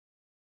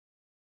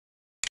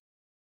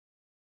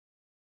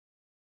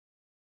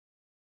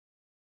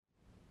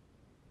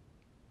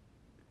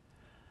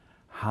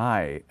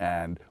Hi,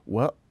 and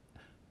well,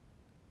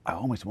 I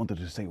almost wanted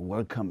to say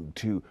welcome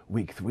to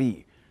week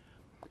 3,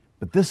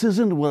 but this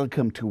isn't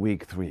welcome to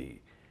week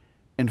 3.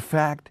 In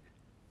fact,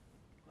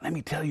 let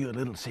me tell you a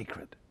little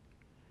secret.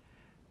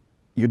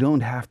 You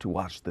don't have to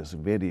watch this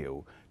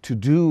video to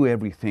do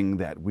everything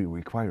that we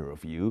require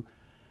of you,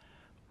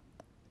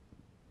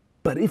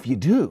 but if you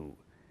do,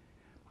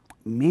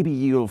 maybe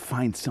you'll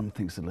find some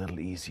things a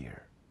little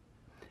easier.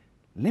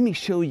 Let me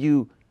show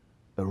you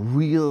a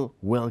real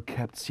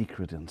well-kept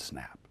secret in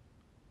Snap.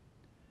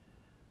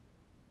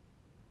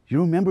 You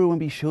remember when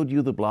we showed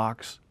you the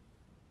blocks?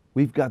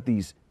 We've got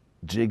these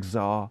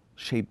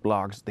jigsaw-shaped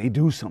blocks. They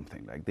do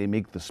something, like they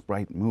make the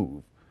sprite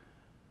move.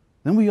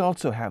 Then we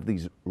also have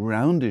these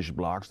roundish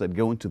blocks that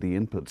go into the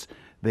inputs.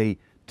 They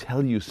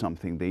tell you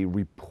something, they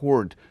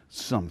report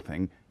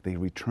something, they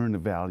return a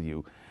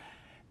value.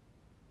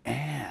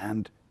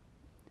 And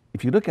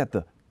if you look at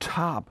the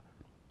top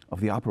of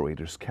the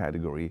operators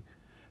category,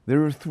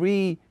 there are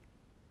 3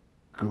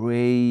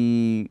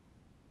 gray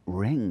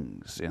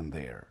rings in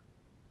there.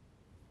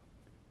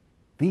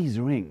 These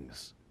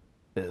rings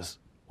is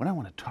what I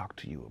want to talk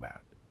to you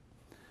about.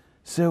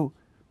 So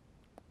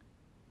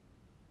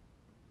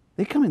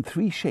they come in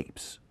 3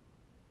 shapes,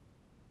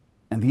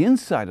 and the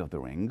inside of the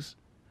rings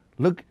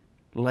look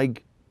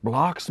like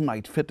blocks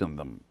might fit in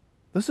them.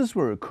 This is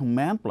where a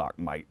command block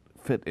might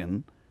fit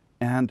in,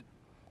 and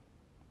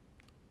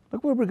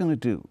look what we're going to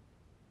do.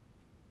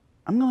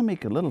 I'm going to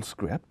make a little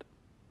script.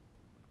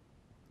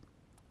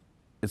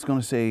 It's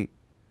going to say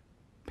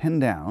pin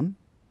down.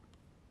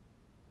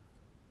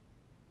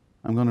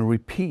 I'm going to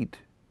repeat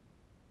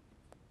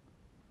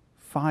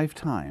 5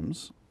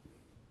 times,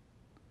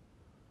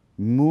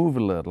 move a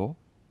little,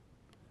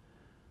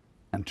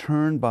 and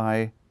turn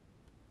by,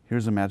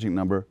 here's a magic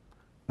number,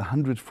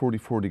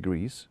 144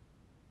 degrees,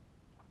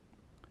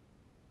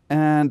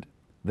 and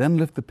then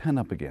lift the pen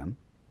up again.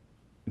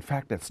 In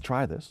fact, let's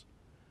try this.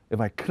 If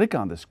I click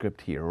on the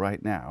script here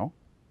right now,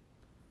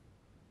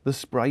 the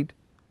sprite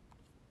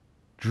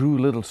drew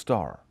a little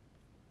star.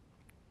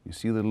 You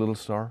see the little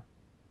star?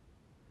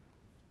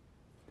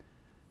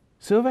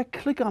 So if I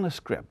click on a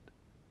script,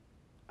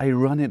 I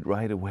run it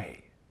right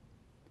away.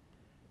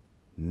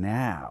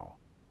 Now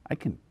I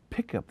can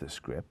pick up the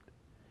script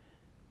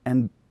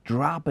and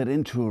drop it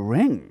into a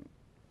ring.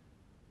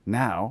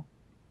 Now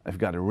I've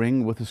got a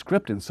ring with a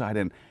script inside,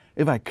 and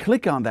if I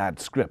click on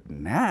that script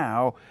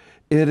now,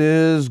 it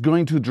is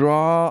going to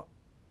draw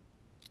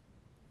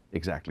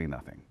exactly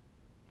nothing.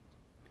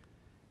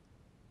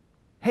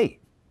 Hey,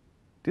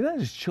 did I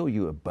just show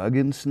you a bug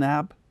in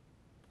Snap?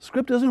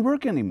 Script doesn't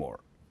work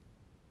anymore.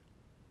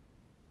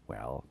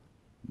 Well,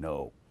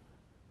 no.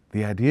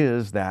 The idea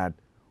is that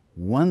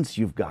once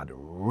you've got a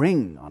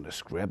ring on the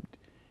script,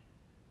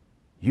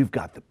 you've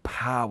got the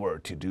power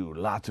to do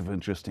lots of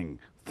interesting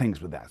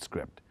things with that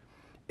script.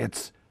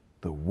 It's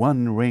the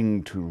one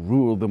ring to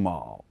rule them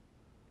all.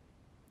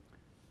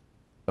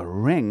 A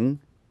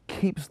ring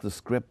keeps the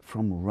script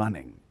from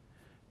running.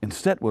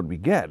 Instead, what we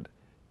get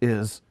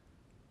is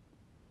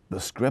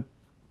the script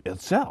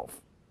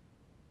itself.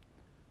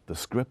 The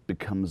script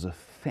becomes a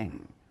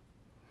thing.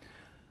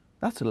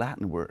 That's a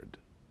Latin word.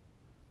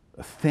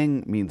 A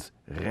thing means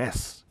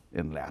res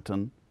in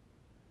Latin.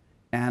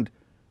 And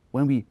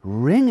when we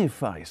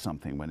ringify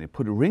something, when we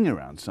put a ring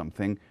around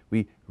something,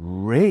 we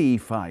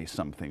reify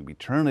something. We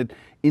turn it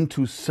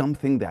into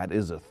something that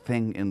is a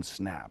thing in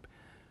Snap.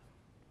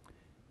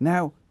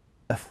 Now,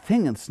 a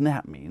thing in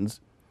Snap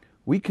means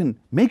we can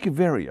make a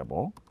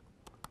variable,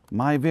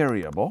 my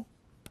variable,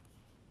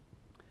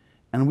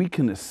 and we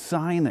can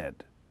assign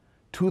it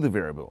to the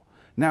variable.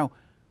 Now,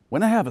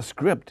 when I have a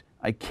script,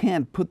 I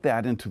can't put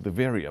that into the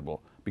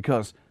variable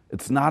because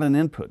it's not an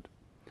input.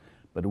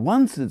 But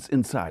once it's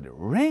inside a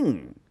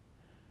ring,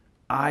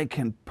 I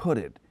can put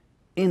it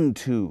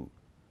into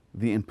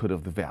the input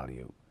of the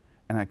value.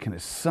 And I can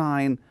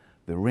assign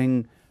the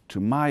ring to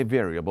my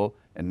variable,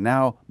 and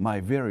now my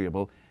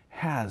variable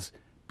has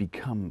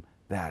become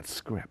that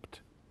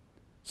script.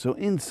 So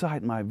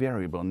inside my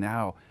variable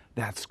now,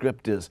 that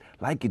script is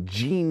like a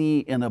genie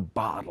in a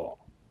bottle.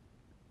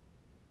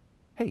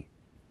 Hey,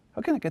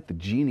 how can I get the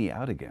genie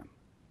out again?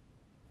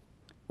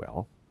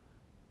 Well,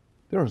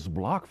 there's a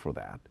block for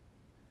that.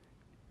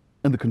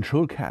 In the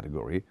control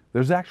category,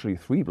 there's actually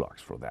 3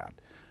 blocks for that.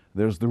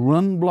 There's the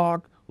run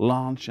block,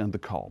 launch, and the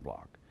call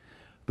block.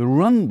 The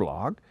run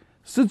block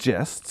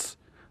suggests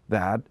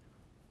that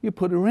you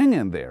put a ring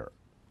in there.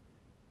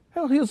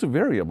 Hell, here's a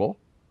variable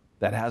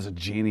that has a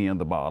genie in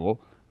the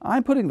bottle.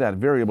 I'm putting that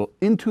variable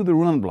into the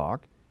run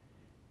block,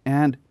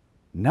 and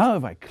now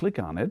if I click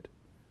on it,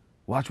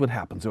 watch what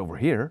happens over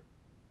here.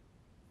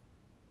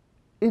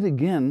 It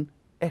again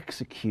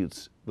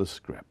executes the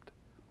script.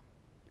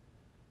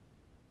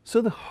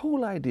 So the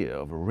whole idea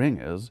of a ring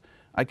is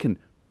I can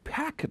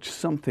package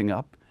something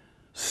up,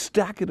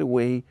 stack it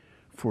away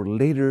for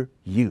later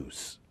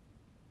use.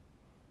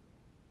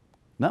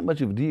 Not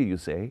much of a deal, you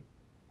say?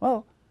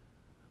 Well,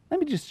 let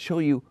me just show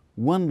you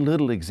one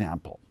little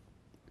example.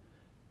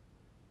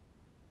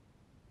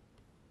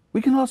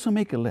 We can also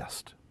make a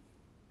list.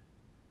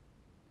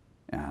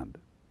 And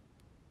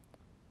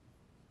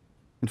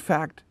in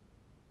fact,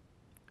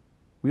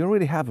 we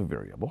already have a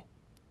variable.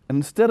 And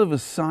instead of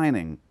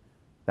assigning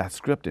that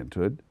script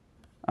into it,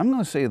 I'm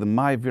going to say that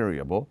my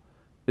variable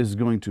is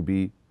going to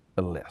be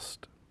a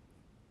list.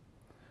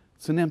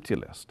 It's an empty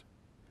list.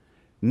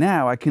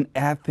 Now I can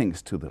add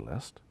things to the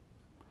list.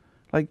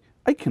 Like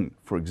I can,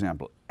 for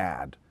example,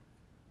 add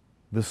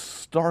the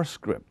star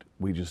script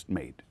we just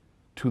made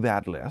to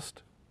that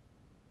list.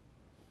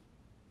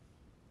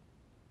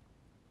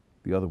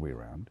 The other way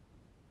around.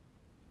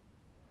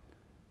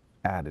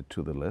 Add it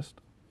to the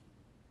list.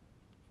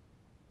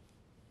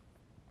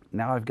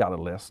 Now I've got a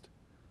list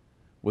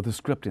with a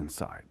script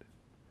inside.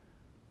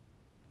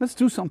 Let's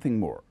do something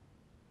more.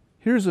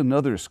 Here's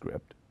another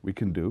script we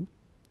can do.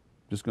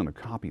 Just going to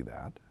copy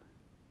that.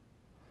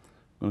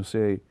 I'm going to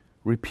say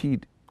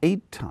repeat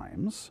 8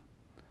 times.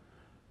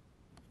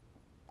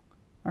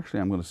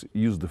 Actually, I'm going to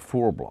use the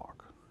for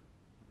block.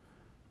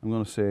 I'm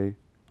going to say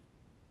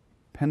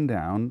pen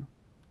down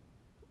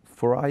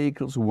for I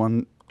equals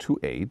 1 to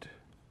 8,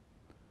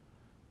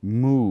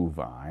 move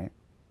I,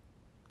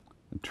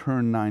 and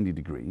turn 90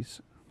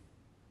 degrees.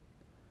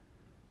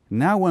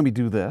 Now when we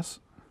do this,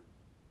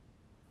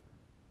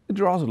 it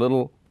draws a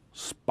little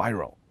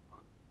spiral.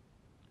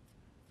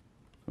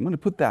 I'm going to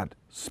put that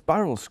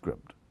spiral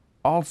script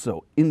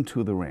also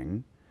into the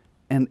ring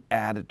and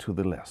add it to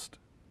the list.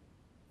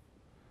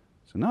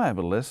 So now I have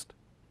a list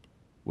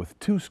with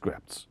 2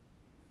 scripts.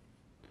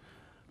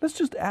 Let's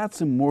just add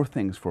some more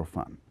things for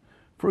fun.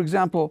 For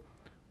example,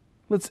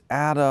 let's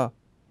add a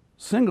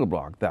single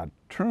block that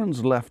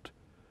turns left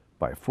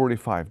by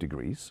 45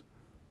 degrees.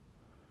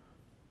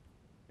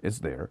 It's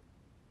there.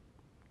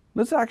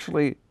 Let's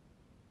actually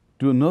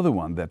do another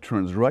one that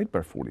turns right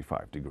by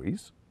 45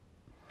 degrees.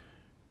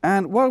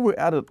 And while we're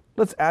at it,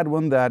 let's add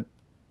one that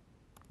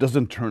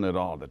doesn't turn at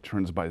all, that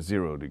turns by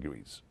 0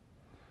 degrees.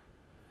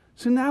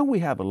 So now we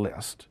have a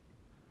list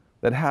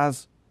that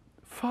has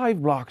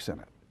 5 blocks in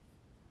it.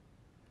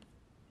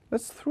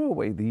 Let's throw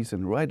away these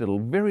and write a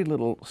very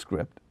little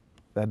script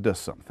that does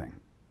something.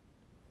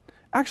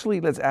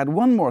 Actually, let's add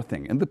one more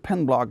thing. In the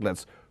pen block,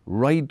 let's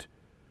write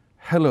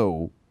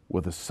hello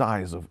with a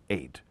size of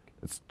 8.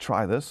 Let's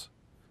try this.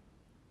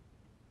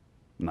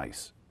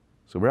 Nice.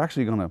 So we're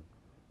actually going to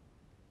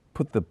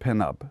put the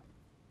pen up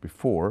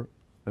before,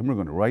 then we're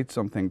going to write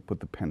something, put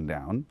the pen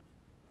down,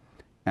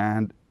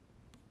 and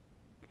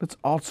let's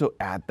also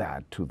add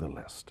that to the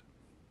list.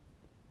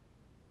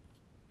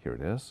 Here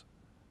it is.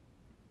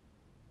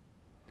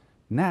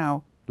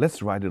 Now,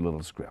 let's write a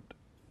little script.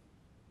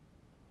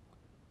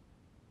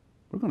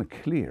 We're going to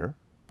clear,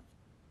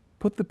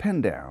 put the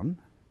pen down,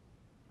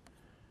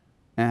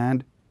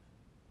 and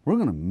we're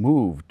going to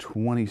move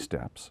 20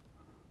 steps.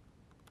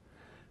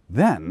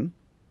 Then,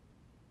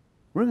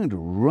 we're going to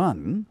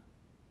run,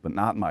 but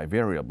not my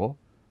variable,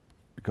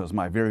 because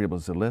my variable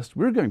is a list.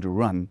 We're going to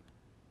run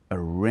a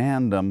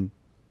random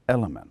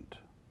element.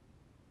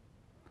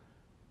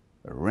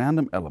 A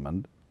random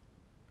element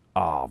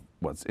of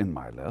what's in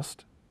my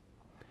list.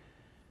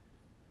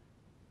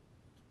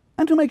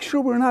 And to make sure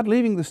we're not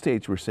leaving the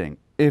stage, we're saying,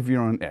 if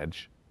you're on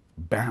edge,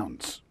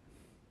 bounce.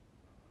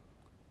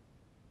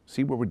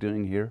 See what we're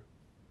doing here?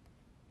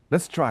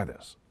 Let's try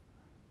this.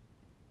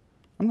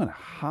 I'm going to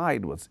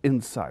hide what's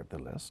inside the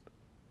list.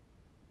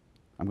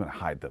 I'm going to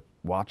hide the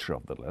watcher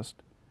of the list,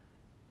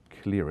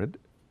 clear it,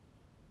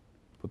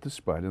 put the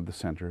sprite in the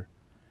center,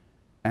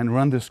 and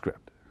run the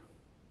script.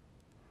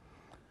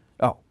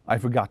 Oh, I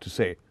forgot to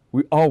say,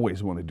 we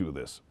always want to do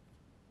this.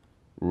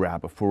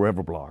 Wrap a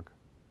forever block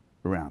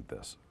around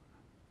this.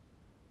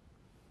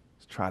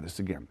 Let's try this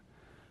again.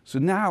 So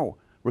now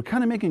we're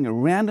kind of making a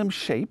random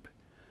shape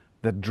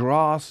that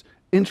draws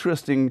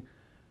interesting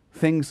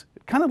things.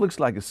 It kind of looks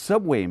like a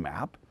subway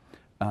map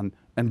and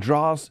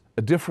draws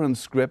a different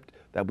script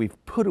that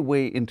we've put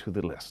away into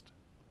the list.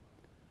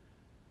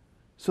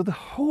 So the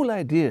whole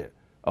idea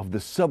of the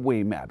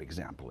subway map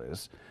example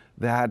is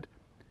that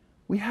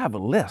we have a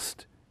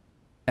list,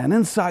 and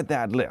inside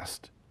that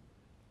list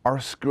are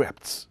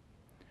scripts.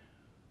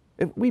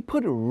 If we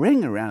put a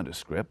ring around a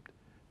script,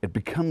 it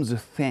becomes a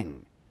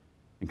thing.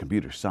 In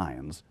computer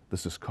science,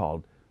 this is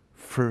called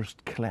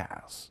first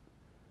class.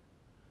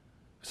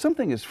 If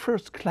something is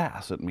first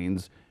class, it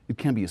means it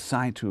can be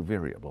assigned to a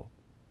variable.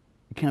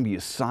 It can be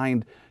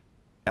assigned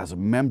as a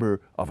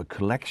member of a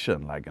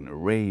collection, like an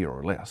array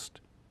or a list.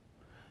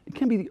 It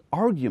can be the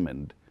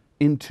argument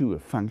into a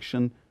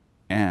function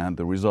and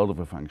the result of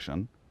a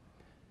function.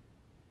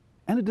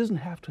 And it doesn't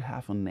have to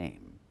have a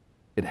name.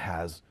 It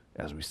has,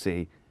 as we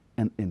say,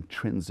 an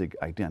intrinsic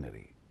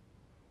identity.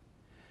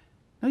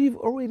 Now you've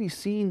already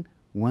seen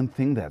one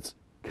thing that's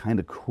kind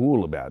of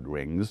cool about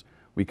rings.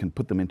 We can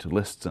put them into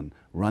lists and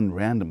run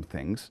random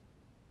things.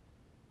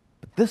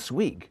 But this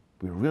week,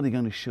 we're really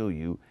going to show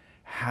you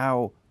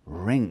how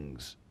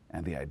rings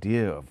and the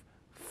idea of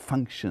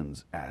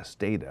functions as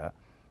data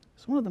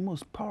is one of the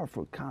most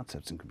powerful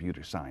concepts in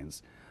computer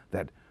science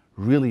that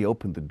really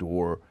opened the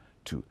door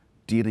to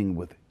dealing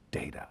with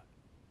data.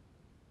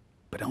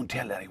 But don't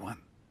tell anyone.